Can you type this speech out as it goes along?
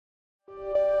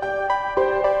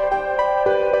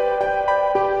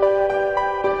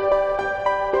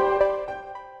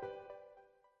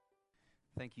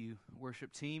Thank you,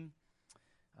 worship team.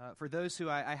 For those who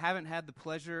I haven't had the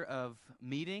pleasure of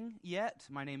meeting yet,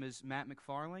 my name is Matt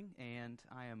McFarling, and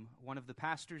I am one of the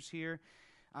pastors here.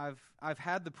 I've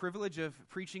had the privilege of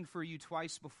preaching for you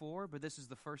twice before, but this is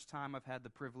the first time I've had the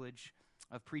privilege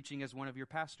of preaching as one of your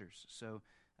pastors. So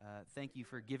thank you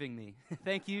for giving me.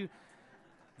 Thank you.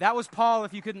 That was Paul,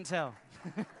 if you couldn't tell.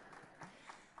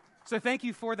 So thank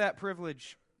you for that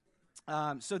privilege.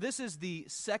 So this is the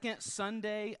second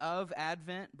Sunday of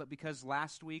Advent, but because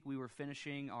last week we were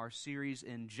finishing our series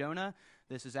in Jonah,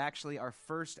 this is actually our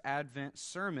first Advent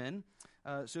sermon.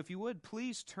 So if you would,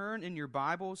 please turn in your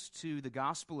Bibles to the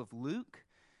Gospel of Luke,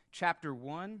 chapter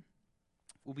 1.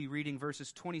 We'll be reading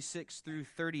verses 26 through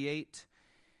 38.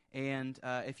 And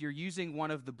if you're using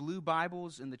one of the blue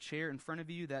Bibles in the chair in front of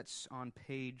you, that's on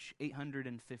page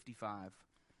 855.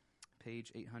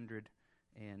 Page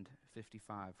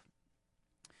 855.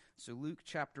 So Luke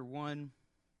chapter 1,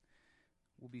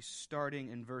 we'll be starting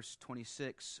in verse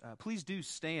 26. Please do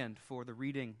stand for the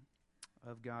reading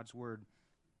of God's Word.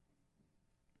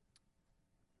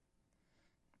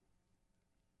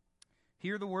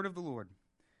 Hear the word of the Lord.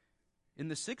 In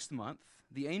the 6th month,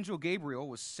 the angel Gabriel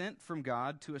was sent from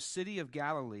God to a city of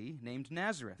Galilee named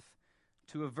Nazareth,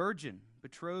 to a virgin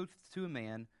betrothed to a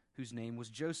man whose name was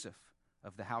Joseph,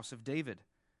 of the house of David,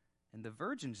 and the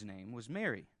virgin's name was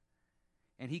Mary.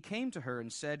 And he came to her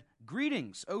and said,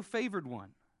 "Greetings, O favored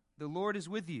one, the Lord is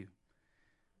with you."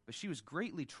 But she was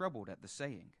greatly troubled at the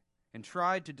saying, and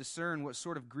tried to discern what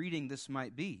sort of greeting this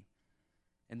might be.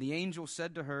 And the angel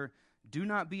said to her, "Do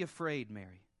not be afraid,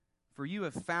 Mary, for you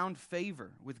have found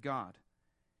favor with God.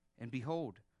 And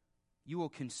behold, you will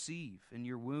conceive in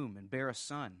your womb and bear a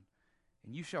son,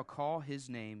 and you shall call his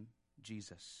name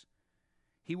Jesus.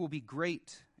 He will be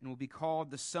great and will be called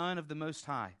the Son of the Most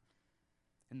High.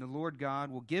 And the Lord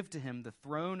God will give to him the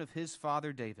throne of his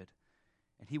father David,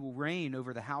 and he will reign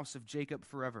over the house of Jacob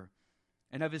forever,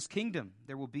 and of his kingdom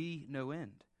there will be no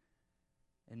end."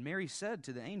 And Mary said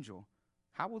to the angel,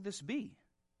 "How will this be,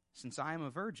 since I am a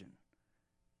virgin?"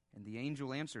 And the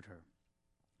angel answered her,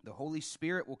 "The Holy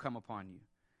Spirit will come upon you,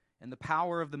 and the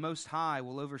power of the Most High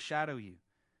will overshadow you.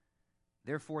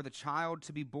 Therefore the child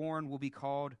to be born will be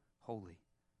called Holy,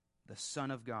 the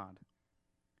Son of God.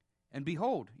 And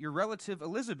behold, your relative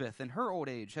Elizabeth in her old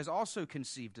age has also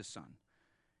conceived a son.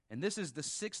 And this is the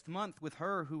 6th month with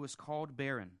her who was called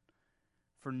barren.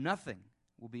 For nothing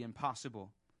will be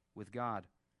impossible with God."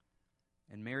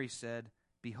 And Mary said,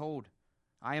 "Behold,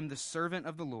 I am the servant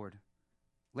of the Lord.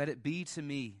 Let it be to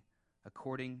me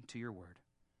according to your word."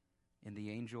 And the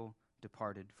angel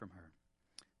departed from her.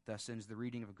 Thus ends the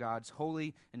reading of God's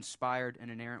holy, inspired, and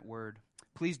inerrant word.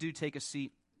 Please do take a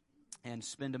seat and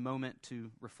spend a moment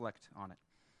to reflect on it.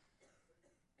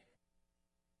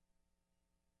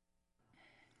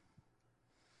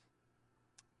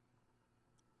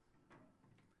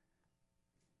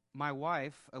 My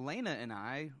wife, Elena, and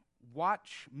I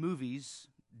watch movies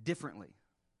differently.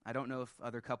 I don't know if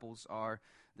other couples are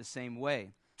the same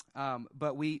way.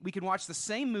 But we can watch the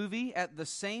same movie at the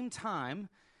same time,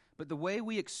 but the way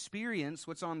we experience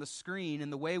what's on the screen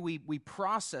and the way we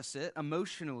process it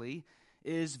emotionally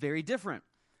is very different,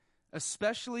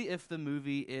 especially if the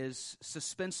movie is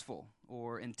suspenseful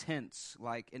or intense,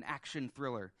 like an action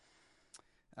thriller.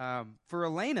 For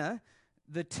Elena,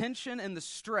 the tension and the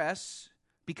stress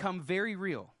become very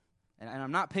real. And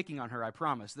I'm not picking on her, I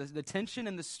promise. The tension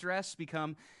and the stress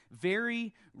become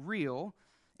very real,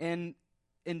 and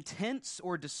intense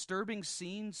or disturbing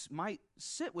scenes might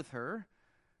sit with her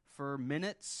for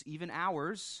minutes, even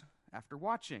hours after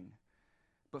watching.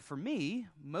 But for me,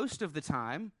 most of the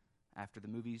time, after the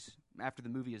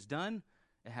movie is done,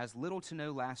 it has little to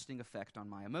no lasting effect on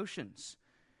my emotions.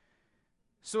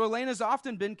 So Elena's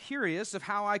often been curious of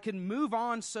how I can move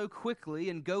on so quickly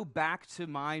and go back to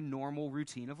my normal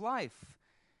routine of life.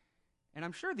 And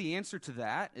I'm sure the answer to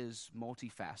that is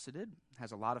multifaceted,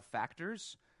 has a lot of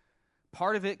factors.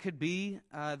 Part of it could be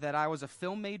that I was a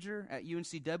film major at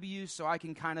UNCW, so I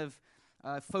can kind of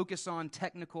focus on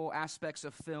technical aspects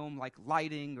of film like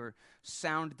lighting or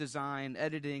sound design,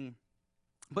 editing.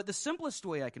 But the simplest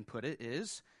way I can put it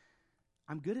is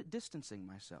I'm good at distancing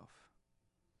myself.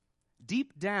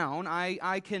 Deep down,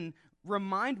 I can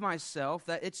remind myself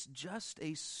that it's just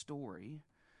a story.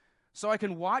 So I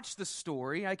can watch the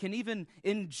story, I can even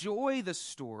enjoy the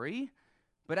story,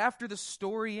 but after the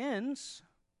story ends,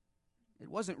 it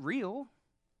wasn't real.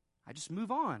 I just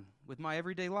move on with my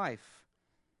everyday life.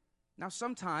 Now,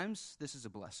 sometimes this is a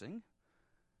blessing,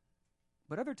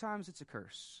 but other times it's a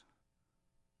curse,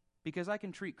 because I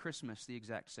can treat Christmas the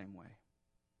exact same way.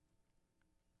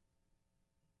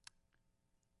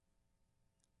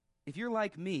 if you're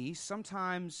like me,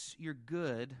 sometimes you're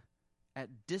good at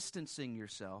distancing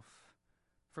yourself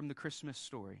from the Christmas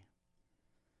story.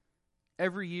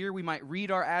 Every year we might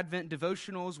read our Advent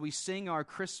devotionals, we sing our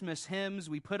Christmas hymns,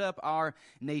 we put up our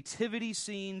nativity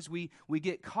scenes, we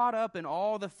get caught up in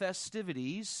all the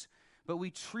festivities, but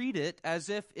we treat it as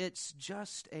if it's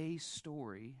just a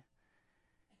story.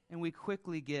 And we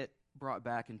quickly get brought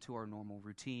back into our normal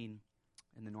routine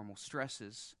and the normal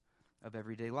stresses of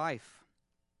everyday life.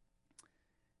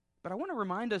 But I want to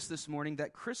remind us this morning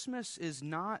that Christmas is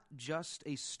not just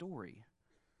a story.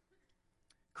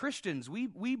 Christians, we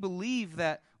believe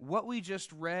that what we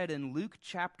just read in Luke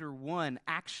chapter 1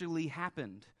 actually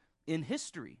happened in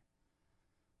history.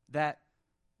 That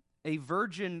a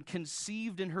virgin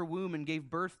conceived in her womb and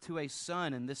gave birth to a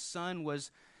son, and this son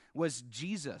was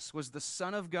Jesus, was the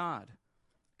Son of God,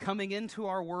 coming into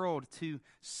our world to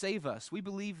save us. We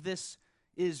believe this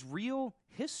is real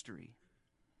history.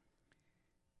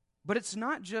 But it's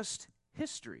not just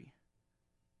history,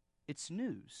 it's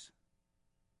news.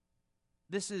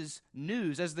 This is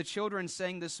news. As the children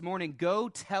sang this morning, go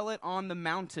tell it on the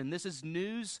mountain. This is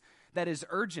news that is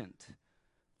urgent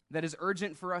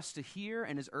for us to hear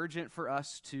and is urgent for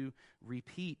us to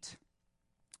repeat.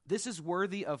 This is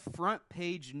worthy of front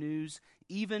page news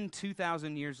even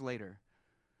 2,000 years later.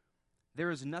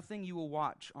 There is nothing you will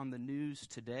watch on the news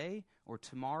today or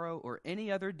tomorrow or any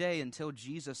other day until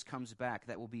Jesus comes back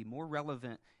that will be more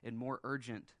relevant and more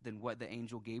urgent than what the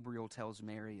angel Gabriel tells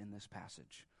Mary in this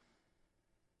passage.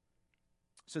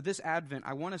 So this Advent,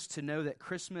 I want us to know that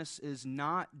Christmas is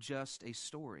not just a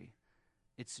story.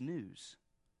 It's news.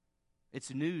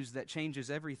 It's news that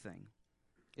changes everything.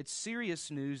 It's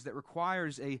serious news that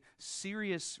requires a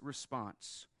serious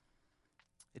response.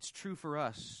 It's true for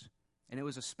us, and it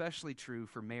was especially true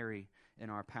for Mary in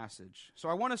our passage. So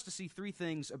I want us to see three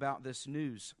things about this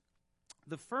news.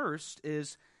 The first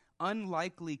is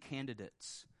unlikely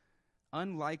candidates.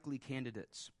 Unlikely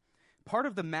candidates. Part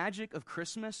of the magic of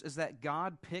Christmas is that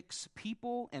God picks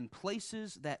people and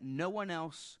places that no one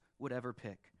else would ever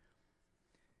pick.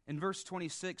 In verse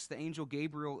 26, the angel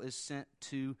Gabriel is sent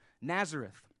to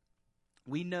Nazareth.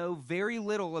 We know very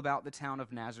little about the town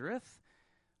of Nazareth,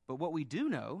 but what we do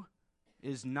know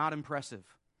is not impressive.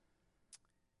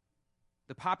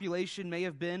 The population may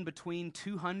have been between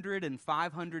 200 and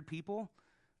 500 people,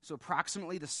 so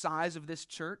approximately the size of this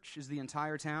church is the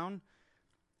entire town.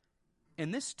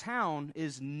 And this town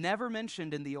is never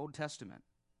mentioned in the Old Testament.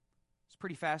 It's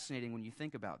pretty fascinating when you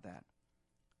think about that.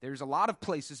 There's a lot of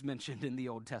places mentioned in the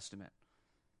Old Testament.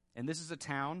 And this is a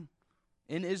town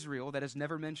in Israel that is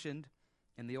never mentioned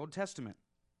in the Old Testament.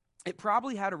 It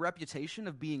probably had a reputation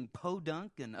of being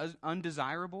podunk and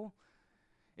undesirable.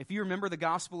 If you remember the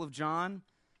Gospel of John,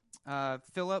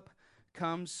 Philip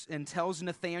comes and tells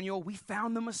Nathanael, we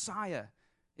found the Messiah.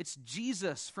 It's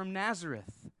Jesus from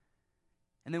Nazareth.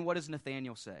 And then what does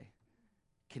Nathanael say?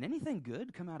 Can anything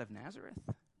good come out of Nazareth?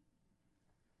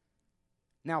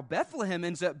 Now, Bethlehem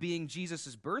ends up being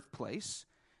Jesus' birthplace,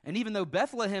 and even though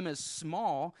Bethlehem is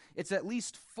small, it's at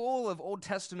least full of Old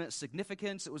Testament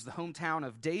significance. It was the hometown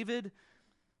of David.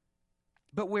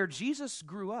 But where Jesus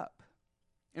grew up,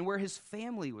 and where his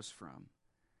family was from,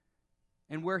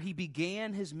 and where he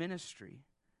began his ministry,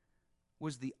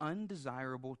 was the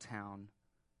undesirable town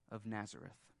of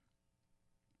Nazareth.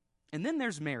 And then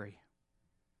there's Mary.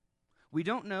 We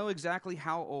don't know exactly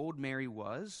how old Mary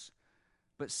was,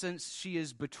 but since she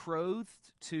is betrothed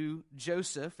to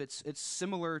Joseph, it's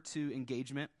similar to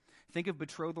engagement. Think of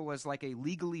betrothal as like a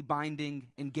legally binding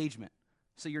engagement.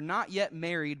 So you're not yet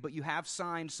married, but you have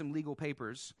signed some legal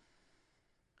papers.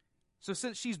 So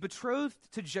since she's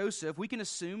betrothed to Joseph, we can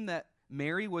assume that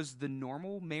Mary was the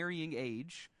normal marrying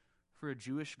age for a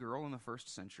Jewish girl in the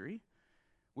first century,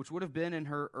 which would have been in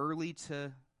her early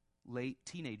to late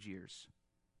teenage years.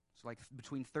 So like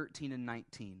between 13 and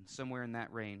 19, somewhere in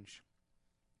that range.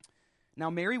 Now,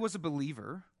 Mary was a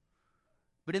believer,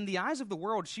 but in the eyes of the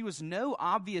world, she was no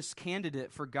obvious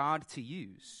candidate for God to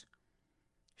use.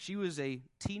 She was a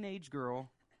teenage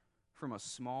girl from a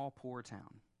small, poor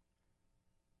town.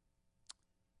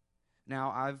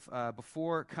 Now, I've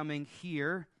before coming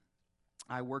here,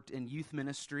 I worked in youth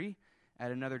ministry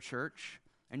at another church.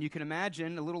 And you can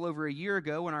imagine a little over a year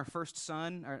ago when our first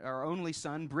son, our only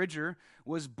son, Bridger,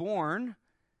 was born,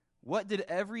 what did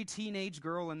every teenage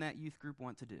girl in that youth group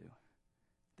want to do?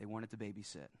 They wanted to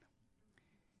babysit.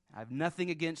 I have nothing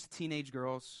against teenage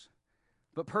girls,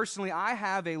 but personally I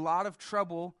have a lot of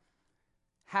trouble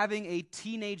having a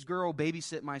teenage girl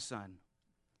babysit my son.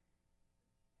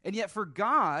 And yet for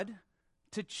God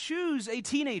to choose a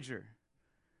teenager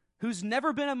who's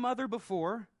never been a mother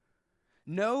before,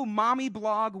 no mommy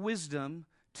blog wisdom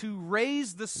to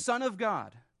raise the Son of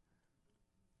God.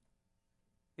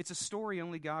 It's a story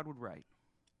only God would write.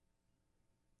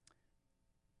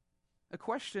 A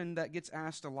question that gets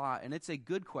asked a lot, and it's a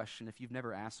good question if you've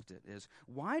never asked it, is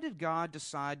why did God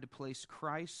decide to place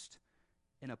Christ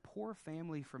in a poor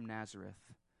family from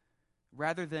Nazareth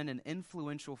rather than an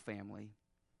influential family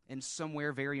in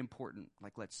somewhere very important,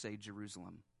 like let's say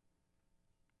Jerusalem?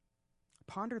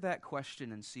 Ponder that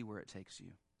question and see where it takes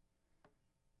you.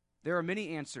 There are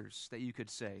many answers that you could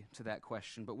say to that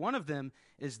question, but one of them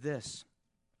is this.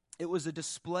 It was a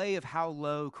display of how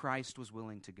low Christ was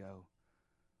willing to go.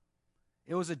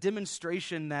 It was a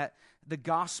demonstration that the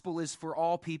gospel is for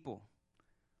all people.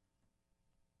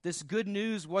 This good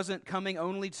news wasn't coming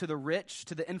only to the rich,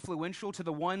 to the influential, to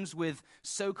the ones with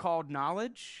so-called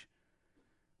knowledge,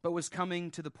 but was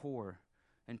coming to the poor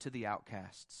and to the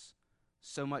outcasts,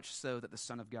 so much so that the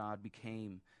Son of God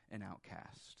became an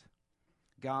outcast.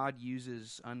 God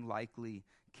uses unlikely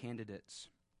candidates.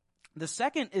 The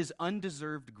second is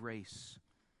undeserved grace.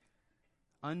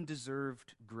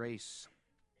 Undeserved grace.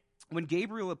 When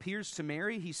Gabriel appears to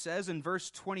Mary, he says in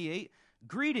verse 28,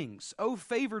 "Greetings, O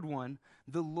favored one,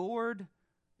 the Lord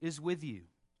is with you."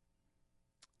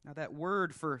 Now that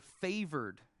word for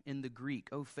favored in the Greek,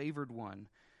 "O favored one,"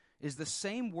 is the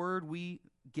same word we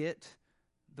get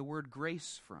the word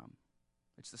grace from.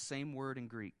 It's the same word in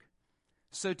Greek.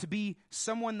 So to be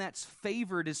someone that's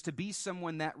favored is to be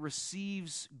someone that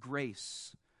receives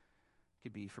grace. It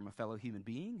could be from a fellow human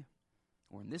being,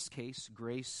 or in this case,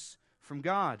 grace from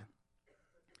God.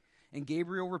 And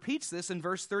Gabriel repeats this in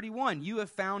verse 31. You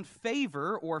have found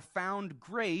favor or found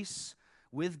grace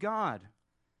with God.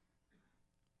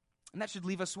 And that should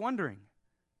leave us wondering,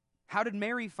 how did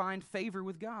Mary find favor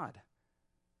with God?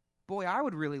 Boy, I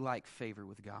would really like favor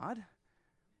with God.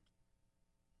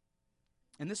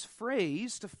 And this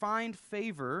phrase, to find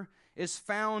favor, is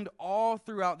found all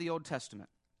throughout the Old Testament.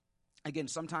 Again,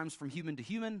 sometimes from human to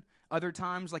human, other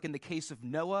times, like in the case of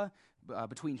Noah,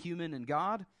 between human and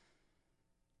God.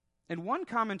 And one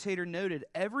commentator noted,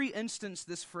 every instance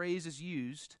this phrase is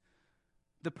used,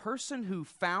 the person who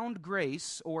found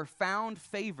grace or found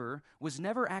favor was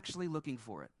never actually looking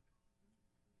for it.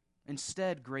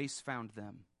 Instead, grace found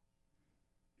them.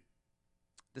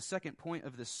 The second point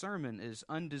of this sermon is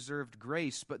undeserved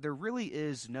grace, but there really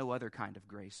is no other kind of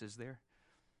grace, is there?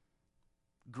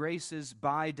 Grace is,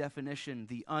 by definition,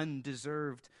 the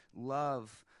undeserved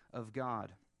love of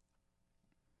God.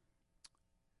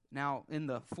 Now, in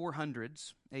the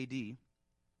 400s AD,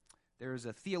 there is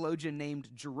a theologian named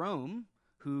Jerome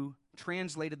who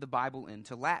translated the Bible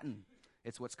into Latin.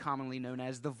 It's what's commonly known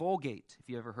as the Vulgate. If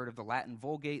you ever heard of the Latin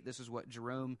Vulgate, this is what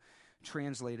Jerome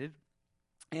translated.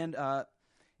 And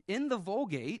in the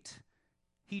Vulgate,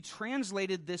 he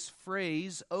translated this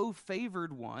phrase, "O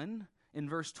favored one," in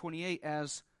verse 28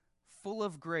 as full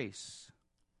of grace.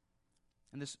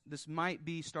 And this might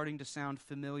be starting to sound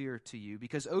familiar to you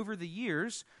because over the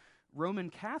years, Roman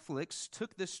Catholics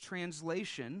took this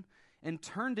translation and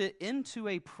turned it into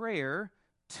a prayer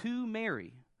to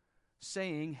Mary,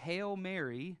 saying, "Hail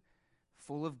Mary,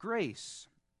 full of grace."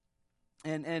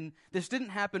 And this didn't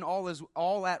happen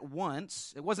all at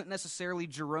once. It wasn't necessarily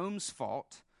Jerome's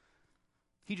fault.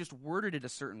 He just worded it a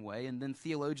certain way, and then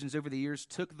theologians over the years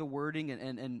took the wording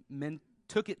and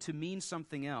took it to mean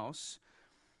something else.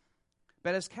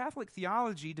 But as Catholic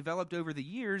theology developed over the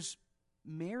years,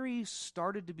 Mary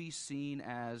started to be seen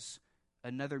as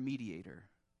another mediator,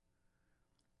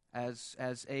 as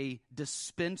a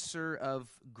dispenser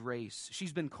of grace.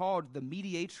 She's been called the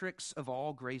mediatrix of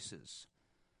all graces.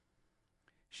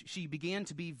 She began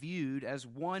to be viewed as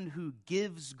one who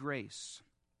gives grace.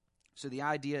 So the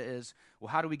idea is, well,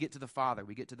 how do we get to the Father?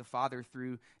 We get to the Father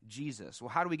through Jesus. Well,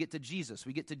 how do we get to Jesus?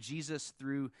 We get to Jesus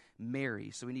through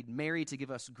Mary. So we need Mary to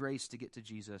give us grace to get to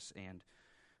Jesus, and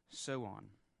so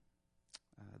on.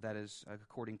 That is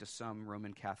according to some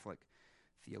Roman Catholic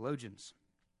theologians.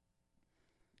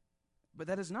 But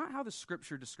that is not how the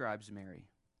Scripture describes Mary.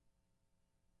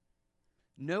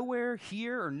 Nowhere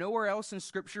here or nowhere else in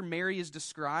Scripture, Mary is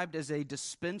described as a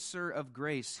dispenser of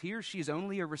grace. Here, she is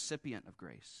only a recipient of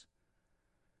grace.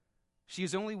 She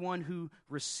is only one who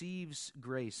receives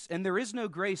grace. And there is no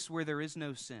grace where there is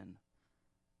no sin.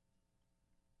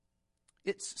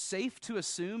 It's safe to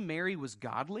assume Mary was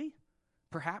godly,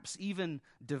 perhaps even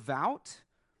devout,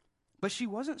 but she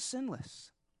wasn't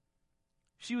sinless.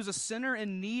 She was a sinner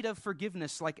in need of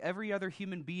forgiveness like every other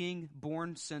human being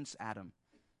born since Adam.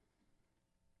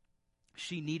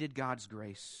 She needed God's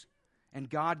grace, and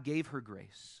God gave her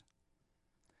grace.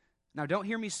 Now, don't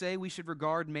hear me say we should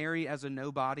regard Mary as a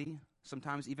nobody,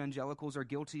 Sometimes evangelicals are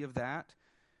guilty of that.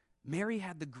 Mary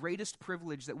had the greatest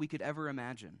privilege that we could ever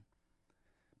imagine.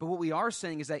 But what we are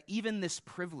saying is that even this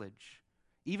privilege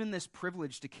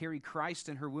to carry Christ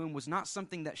in her womb was not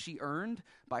something that she earned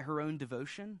by her own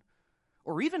devotion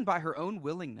or even by her own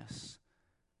willingness,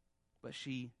 but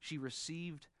she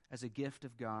received as a gift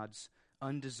of God's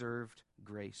undeserved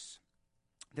grace.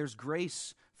 There's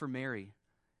grace for Mary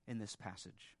in this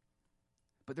passage,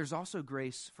 but there's also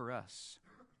grace for us.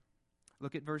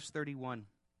 Look at verse 31.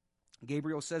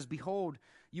 Gabriel says, "Behold,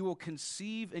 you will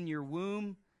conceive in your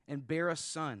womb and bear a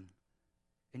son,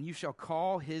 and you shall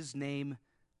call his name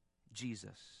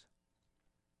Jesus."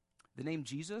 The name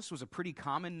Jesus was a pretty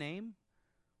common name,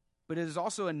 but it is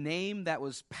also a name that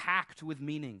was packed with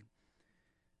meaning.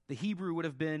 The Hebrew would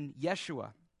have been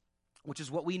Yeshua, which is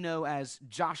what we know as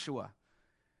Joshua.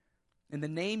 And the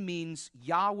name means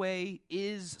Yahweh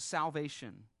is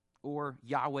salvation, or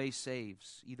Yahweh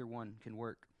saves. Either one can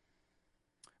work.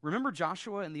 Remember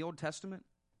Joshua in the Old Testament?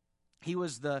 He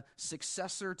was the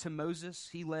successor to Moses.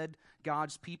 He led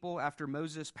God's people after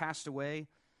Moses passed away.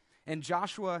 And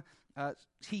Joshua,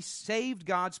 he saved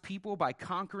God's people by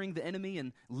conquering the enemy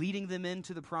and leading them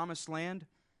into the promised land.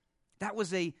 That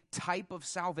was a type of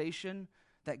salvation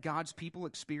that God's people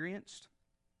experienced.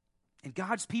 And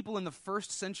God's people in the first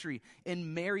century,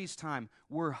 in Mary's time,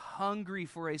 were hungry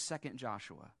for a second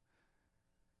Joshua.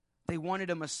 They wanted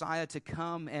a Messiah to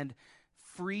come and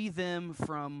free them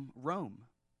from Rome.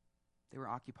 They were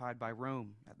occupied by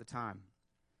Rome at the time.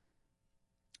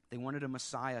 They wanted a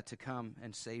Messiah to come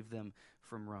and save them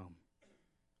from Rome.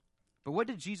 But what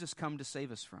did Jesus come to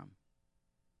save us from?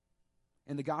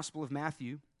 In the Gospel of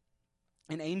Matthew,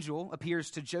 an angel appears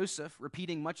to Joseph,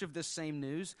 repeating much of this same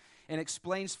news, and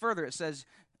explains further. It says,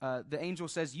 the angel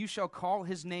says, "You shall call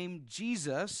his name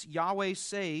Jesus, Yahweh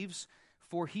saves,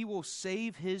 for he will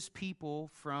save his people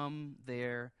from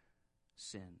their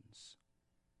sins."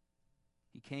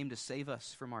 He came to save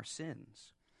us from our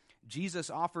sins. Jesus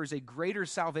offers a greater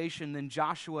salvation than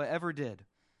Joshua ever did.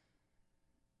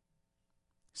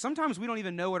 Sometimes we don't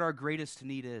even know what our greatest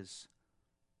need is.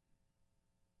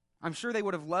 I'm sure they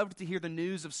would have loved to hear the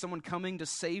news of someone coming to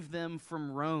save them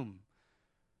from Rome.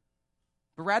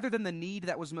 But rather than the need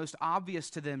that was most obvious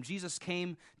to them, Jesus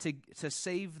came to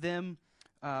save them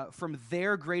from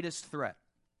their greatest threat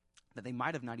that they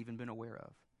might have not even been aware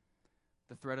of,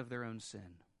 the threat of their own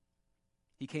sin.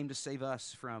 He came to save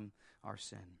us from our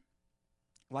sin.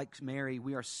 Like Mary,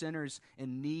 we are sinners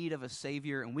in need of a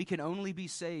Savior, and we can only be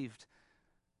saved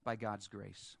by God's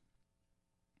grace.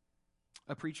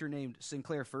 A preacher named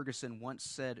Sinclair Ferguson once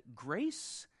said,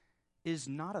 "Grace is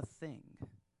not a thing.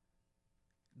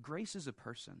 Grace is a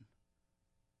person,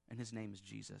 and his name is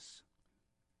Jesus."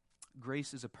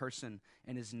 Grace is a person,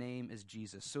 and his name is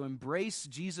Jesus. So embrace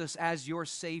Jesus as your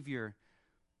Savior,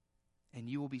 and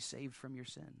you will be saved from your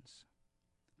sins.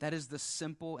 That is the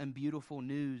simple and beautiful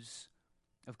news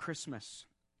of Christmas.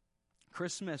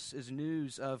 Christmas is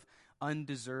news of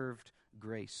undeserved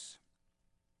grace.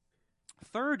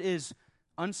 Third is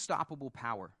unstoppable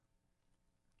power.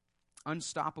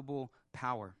 Unstoppable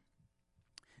power.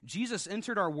 Jesus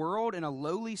entered our world in a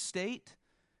lowly state.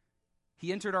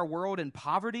 He entered our world in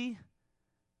poverty,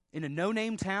 in a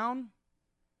no-name town,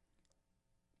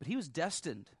 but he was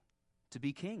destined to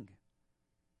be king.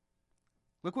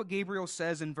 Look what Gabriel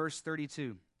says in verse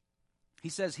 32. He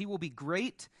says, "He will be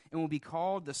great and will be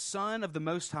called the Son of the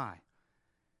Most High.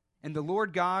 And the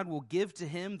Lord God will give to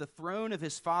him the throne of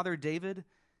his father David,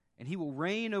 and he will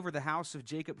reign over the house of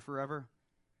Jacob forever.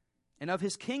 And of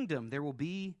his kingdom there will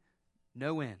be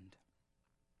no end."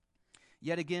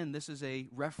 Yet again, this is a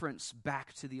reference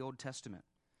back to the Old Testament.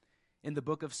 In the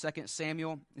book of 2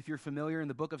 Samuel, if you're familiar, in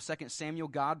the book of 2 Samuel,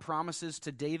 God promises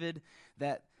to David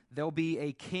that there'll be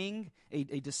a king,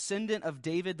 a descendant of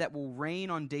David that will reign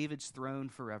on David's throne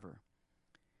forever.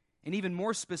 And even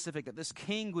more specific, that this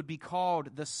king would be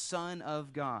called the Son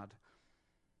of God.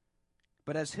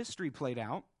 But as history played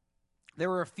out, there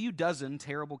were a few dozen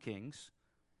terrible kings,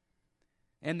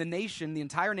 and the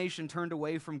entire nation turned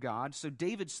away from God, so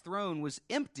David's throne was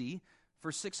empty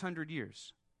for 600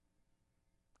 years.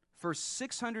 For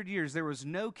 600 years, there was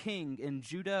no king in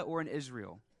Judah or in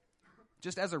Israel.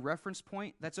 Just as a reference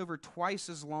point, that's over twice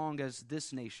as long as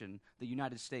this nation, the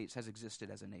United States, has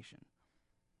existed as a nation.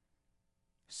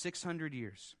 600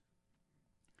 years.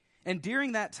 And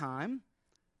during that time,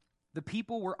 the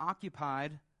people were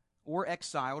occupied or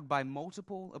exiled by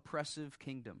multiple oppressive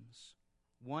kingdoms,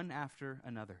 one after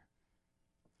another.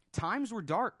 Times were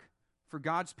dark for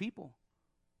God's people.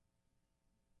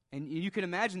 And you can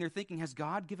imagine they're thinking, has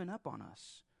God given up on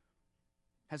us?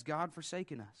 Has God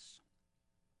forsaken us?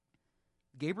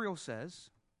 Gabriel says,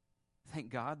 thank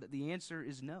God, that the answer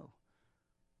is no.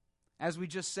 As we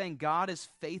just sang, God is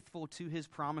faithful to his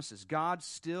promises. God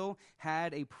still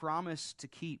had a promise to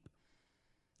keep.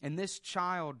 And this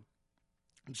child,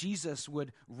 Jesus,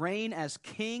 would reign as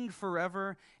king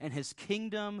forever, and his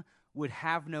kingdom would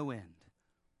have no end.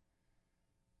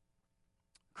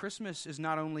 Christmas is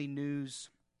not only news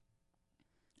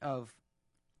of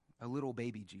a little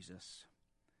baby Jesus,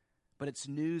 but it's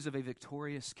news of a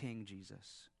victorious King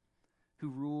Jesus who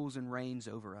rules and reigns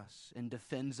over us and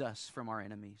defends us from our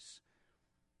enemies.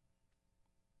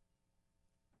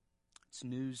 It's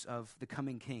news of the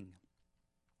coming King.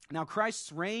 Now,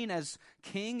 Christ's reign as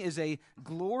King is a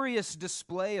glorious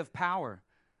display of power.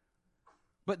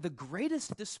 But the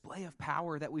greatest display of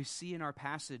power that we see in our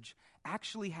passage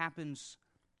actually happens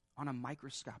on a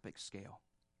microscopic scale.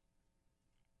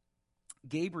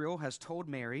 Gabriel has told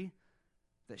Mary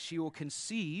that she will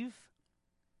conceive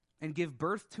and give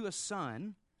birth to a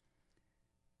son,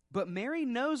 but Mary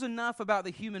knows enough about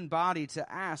the human body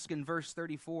to ask in verse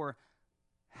 34,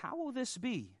 how will this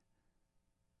be,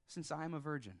 since I am a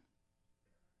virgin?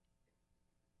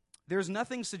 There's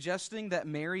nothing suggesting that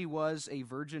Mary was a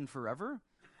virgin forever.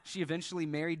 She eventually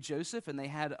married Joseph, and they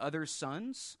had other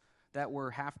sons that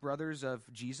were half-brothers of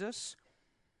Jesus.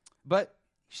 But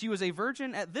she was a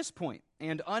virgin at this point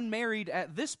and unmarried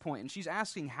at this point, and she's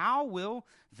asking, how will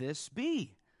this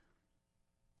be?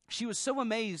 She was so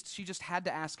amazed, she just had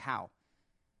to ask how.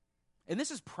 And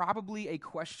this is probably a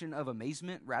question of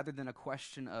amazement rather than a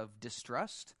question of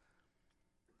distrust.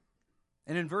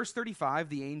 And in verse 35,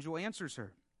 the angel answers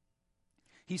her.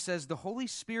 He says, the Holy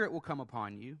Spirit will come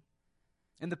upon you,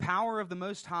 and the power of the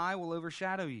Most High will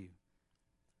overshadow you.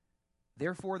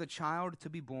 Therefore, the child to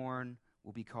be born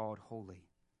will be called Holy,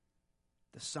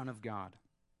 the Son of God.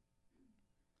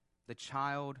 The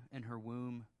child in her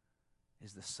womb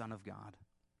is the Son of God.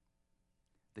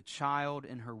 The child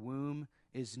in her womb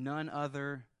is none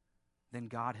other than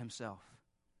God himself.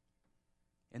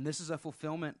 And this is a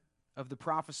fulfillment of the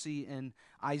prophecy in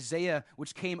Isaiah,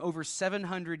 which came over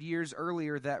 700 years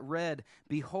earlier, that read,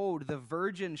 behold, the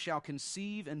virgin shall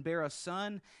conceive and bear a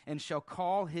son, and shall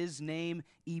call his name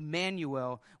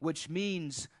Emmanuel, which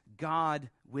means God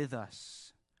with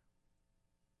us.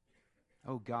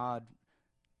 Oh, God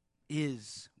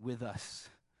is with us.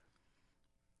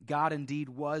 God indeed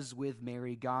was with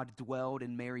Mary. God dwelled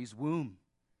in Mary's womb.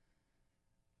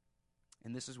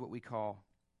 And this is what we call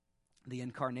the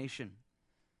incarnation.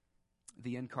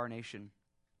 The incarnation.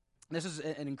 This is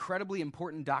an incredibly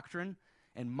important doctrine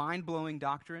and mind-blowing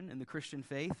doctrine in the Christian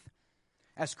faith.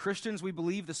 As Christians, we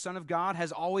believe the Son of God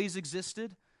has always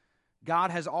existed.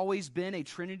 God has always been a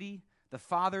Trinity, the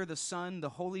Father, the Son, the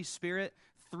Holy Spirit,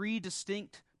 three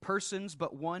distinct persons,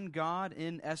 but one God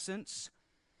in essence.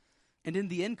 And in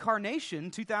the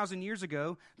incarnation, 2,000 years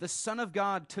ago, the Son of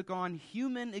God took on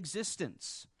human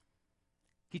existence.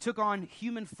 He took on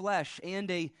human flesh and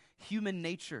a human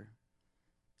nature.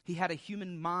 He had a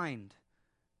human mind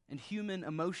and human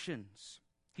emotions.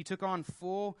 He took on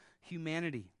full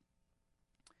humanity.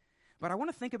 But I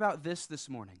want to think about this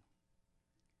morning,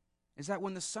 is that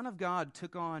when the Son of God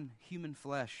took on human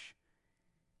flesh,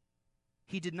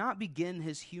 he did not begin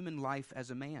his human life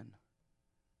as a man,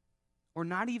 or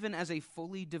not even as a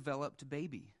fully developed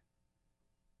baby.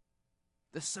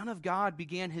 The Son of God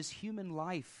began his human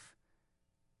life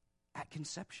at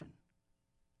conception,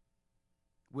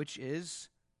 which is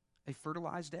a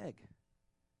fertilized egg.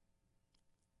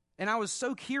 And I was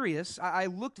so curious, I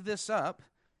looked this up,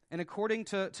 and according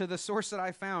to the source that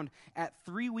I found, at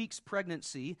 3 weeks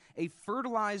pregnancy, a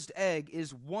fertilized egg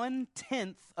is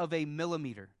 1/10 of a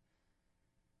millimeter.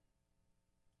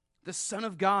 The Son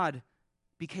of God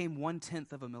became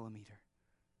 1/10 of a millimeter.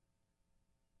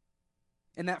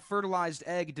 And that fertilized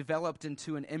egg developed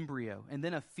into an embryo, and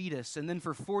then a fetus, and then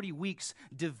for 40 weeks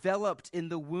developed in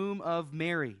the womb of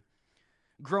Mary,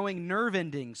 growing nerve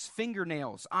endings,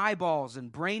 fingernails, eyeballs,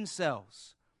 and brain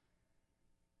cells.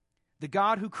 The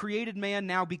God who created man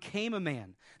now became a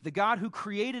man. The God who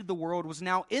created the world was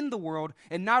now in the world,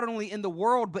 and not only in the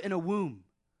world, but in a womb.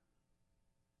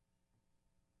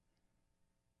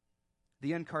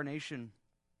 The incarnation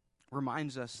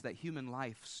reminds us that human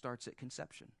life starts at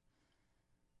conception,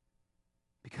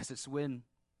 because it's when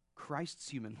Christ's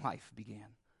human life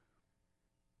began.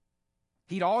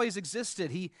 He'd always existed.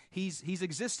 He's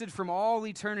existed from all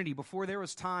eternity, before there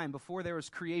was time, before there was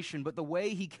creation. But the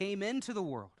way he came into the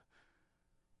world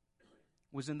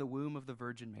was in the womb of the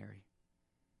Virgin Mary.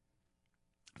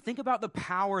 Think about the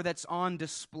power that's on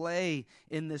display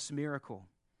in this miracle.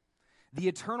 the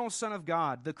eternal Son of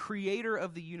God, the creator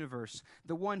of the universe,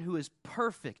 the one who is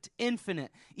perfect,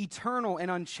 infinite, eternal, and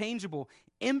unchangeable,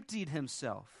 emptied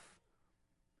himself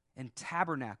and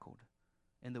tabernacled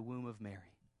in the womb of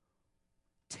Mary,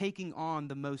 taking on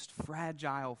the most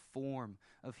fragile form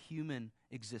of human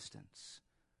existence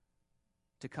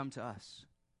to come to us.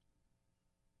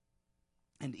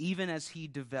 And even as he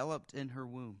developed in her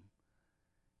womb,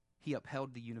 he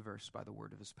upheld the universe by the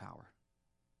word of his power.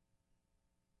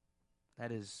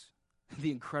 That is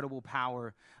the incredible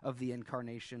power of the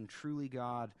incarnation, truly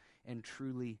God and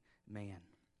truly man.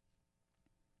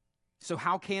 So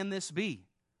how can this be?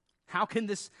 How can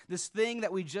this thing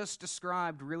that we just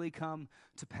described really come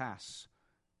to pass?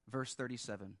 Verse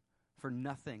 37, for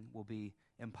nothing will be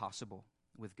impossible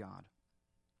with God.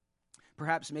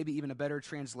 Perhaps maybe even a better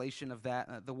translation of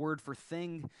that, the word for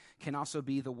thing can also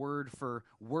be the word for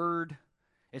word.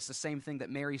 It's the same thing that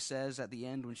Mary says at the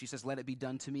end when she says, let it be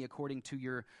done to me according to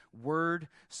your word.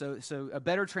 So a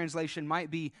better translation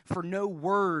might be, for no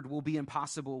word will be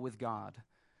impossible with God.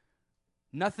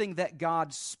 Nothing that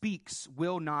God speaks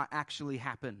will not actually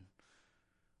happen.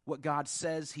 What God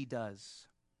says, he does.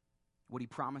 What he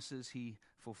promises, he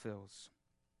fulfills.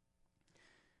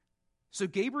 So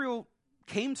Gabriel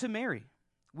came to Mary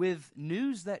with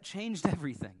news that changed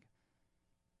everything.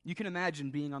 You can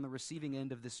imagine being on the receiving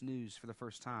end of this news for the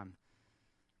first time.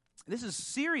 This is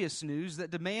serious news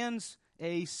that demands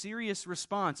a serious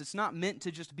response. It's not meant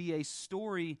to just be a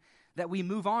story that we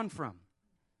move on from.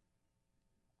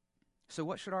 So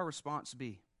what should our response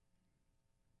be?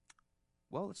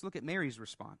 Well, let's look at Mary's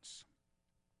response.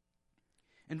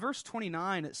 In verse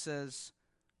 29, it says,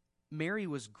 Mary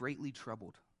was greatly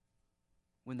troubled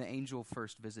when the angel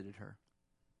first visited her.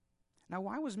 Now,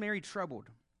 why was Mary troubled?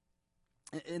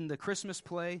 In the Christmas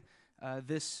play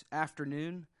this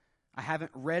afternoon, I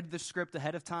haven't read the script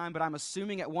ahead of time, but I'm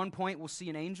assuming at one point we'll see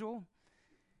an angel,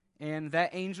 and that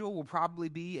angel will probably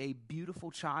be a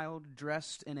beautiful child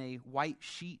dressed in a white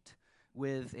sheet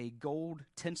with a gold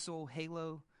tinsel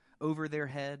halo over their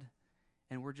head,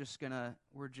 and we're just gonna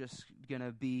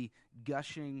be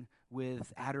gushing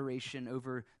with adoration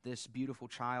over this beautiful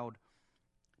child.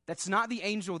 That's not the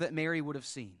angel that Mary would have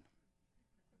seen.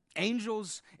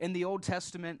 Angels in the Old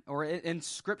Testament or in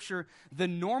Scripture, the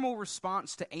normal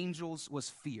response to angels was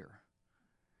fear.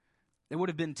 It would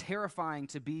have been terrifying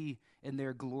to be in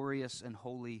their glorious and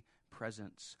holy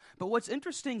presence. But what's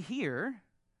interesting here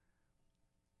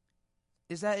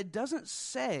is that it doesn't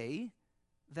say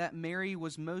that Mary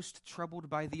was most troubled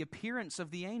by the appearance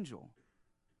of the angel.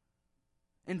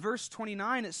 In verse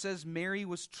 29, it says Mary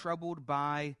was troubled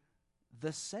by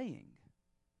the saying.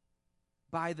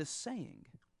 By the saying.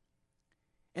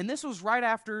 And this was right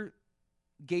after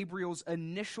Gabriel's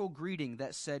initial greeting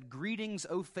that said, "Greetings,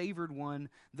 O favored one,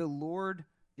 the Lord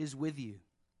is with you."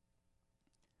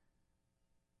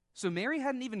 So Mary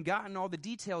hadn't even gotten all the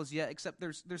details yet, except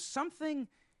there's something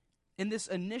in this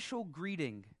initial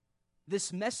greeting,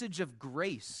 this message of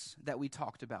grace that we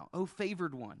talked about. "O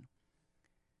favored one."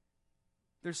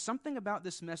 There's something about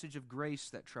this message of grace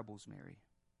that troubles Mary.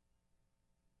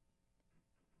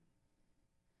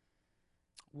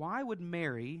 Why would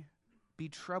Mary be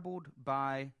troubled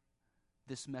by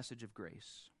this message of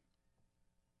grace?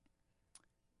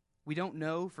 We don't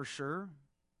know for sure.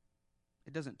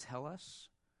 It doesn't tell us.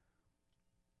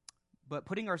 But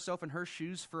putting ourselves in her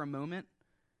shoes for a moment,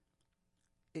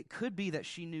 it could be that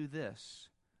she knew this,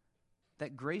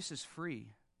 that grace is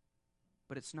free,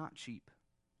 but it's not cheap.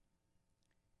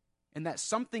 And that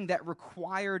something that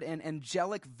required an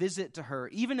angelic visit to her,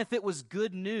 even if it was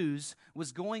good news,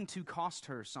 was going to cost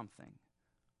her something.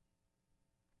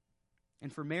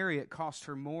 And for Mary, it cost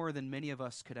her more than many of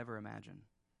us could ever imagine.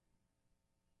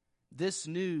 This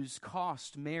news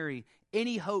cost Mary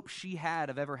any hope she had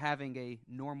of ever having a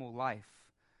normal life.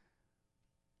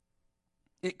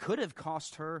 It could have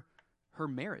cost her her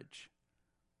marriage.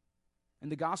 In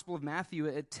the Gospel of Matthew,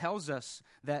 it tells us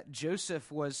that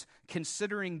Joseph was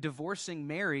considering divorcing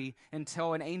Mary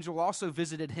until an angel also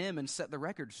visited him and set the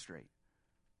record straight.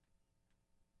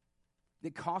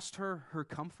 It cost her her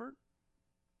comfort,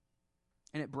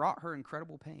 and it brought her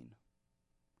incredible pain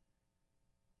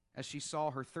as she saw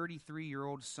her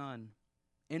 33-year-old son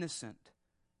innocent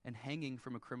and hanging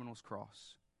from a criminal's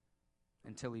cross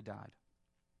until he died.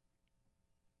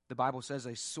 The Bible says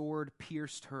a sword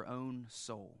pierced her own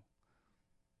soul.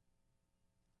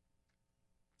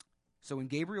 So when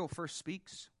Gabriel first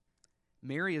speaks,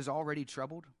 Mary is already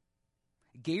troubled.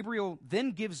 Gabriel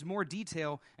then gives more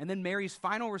detail, and then Mary's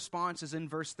final response is in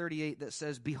verse 38 that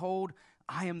says, "Behold,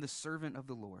 I am the servant of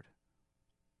the Lord.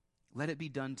 Let it be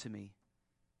done to me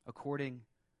according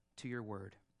to your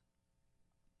word."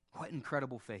 What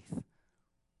incredible faith.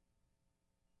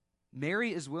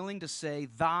 Mary is willing to say,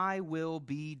 "Thy will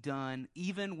be done,"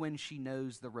 even when she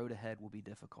knows the road ahead will be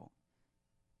difficult.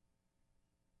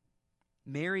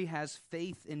 Mary has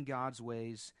faith in God's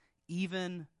ways,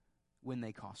 even when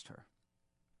they cost her.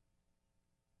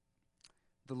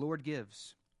 The Lord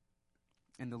gives,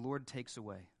 and the Lord takes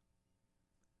away.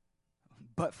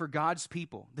 But for God's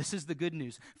people, this is the good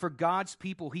news. For God's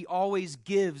people, He always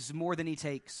gives more than He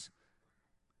takes.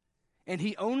 And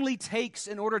He only takes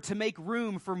in order to make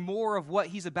room for more of what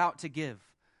He's about to give.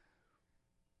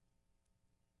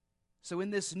 So in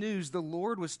this news, the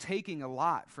Lord was taking a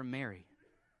lot from Mary.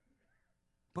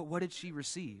 But what did she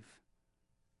receive?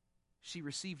 She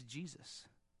received Jesus.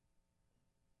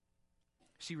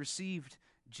 She received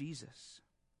Jesus.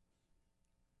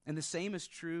 And the same is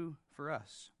true for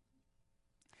us.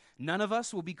 None of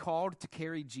us will be called to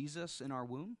carry Jesus in our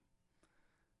womb,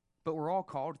 but we're all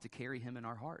called to carry Him in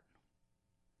our heart.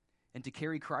 And to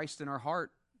carry Christ in our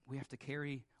heart, we have to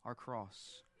carry our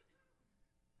cross.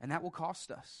 And that will cost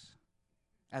us,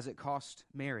 as it cost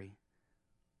Mary.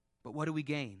 But what do we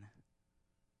gain?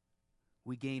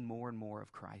 We gain more and more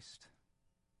of Christ.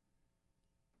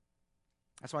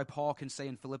 That's why Paul can say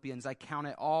in Philippians, "I count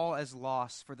it all as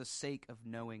loss for the sake of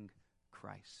knowing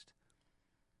Christ."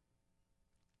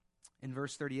 In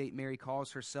verse 38, Mary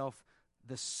calls herself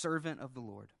the servant of the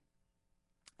Lord.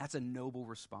 That's a noble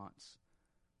response.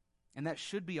 And that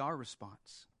should be our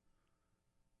response.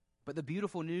 But the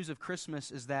beautiful news of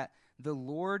Christmas is that the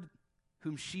Lord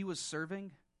whom she was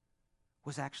serving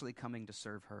was actually coming to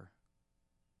serve her.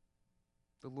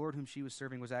 The Lord whom she was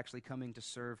serving was actually coming to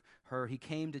serve her. He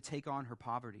came to take on her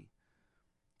poverty,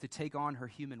 to take on her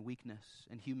human weakness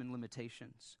and human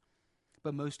limitations,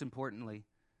 but most importantly,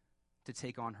 to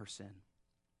take on her sin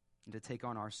and to take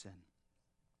on our sin.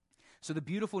 So the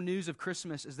beautiful news of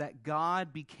Christmas is that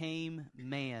God became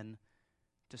man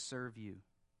to serve you.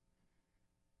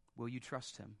 Will you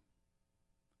trust Him?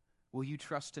 Will you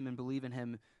trust Him and believe in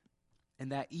Him,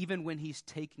 and that even when He's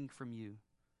taking from you,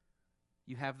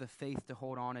 you have the faith to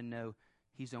hold on and know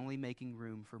He's only making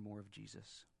room for more of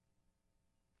Jesus?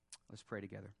 Let's pray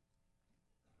together.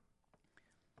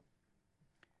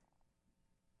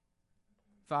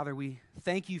 Father, we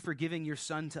thank You for giving Your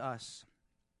Son to us.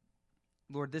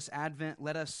 Lord, this Advent,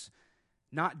 let us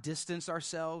not distance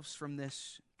ourselves from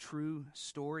this true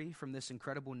story, from this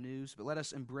incredible news, but let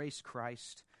us embrace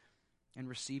Christ and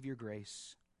receive Your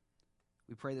grace.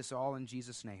 We pray this all in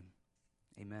Jesus' name.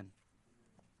 Amen.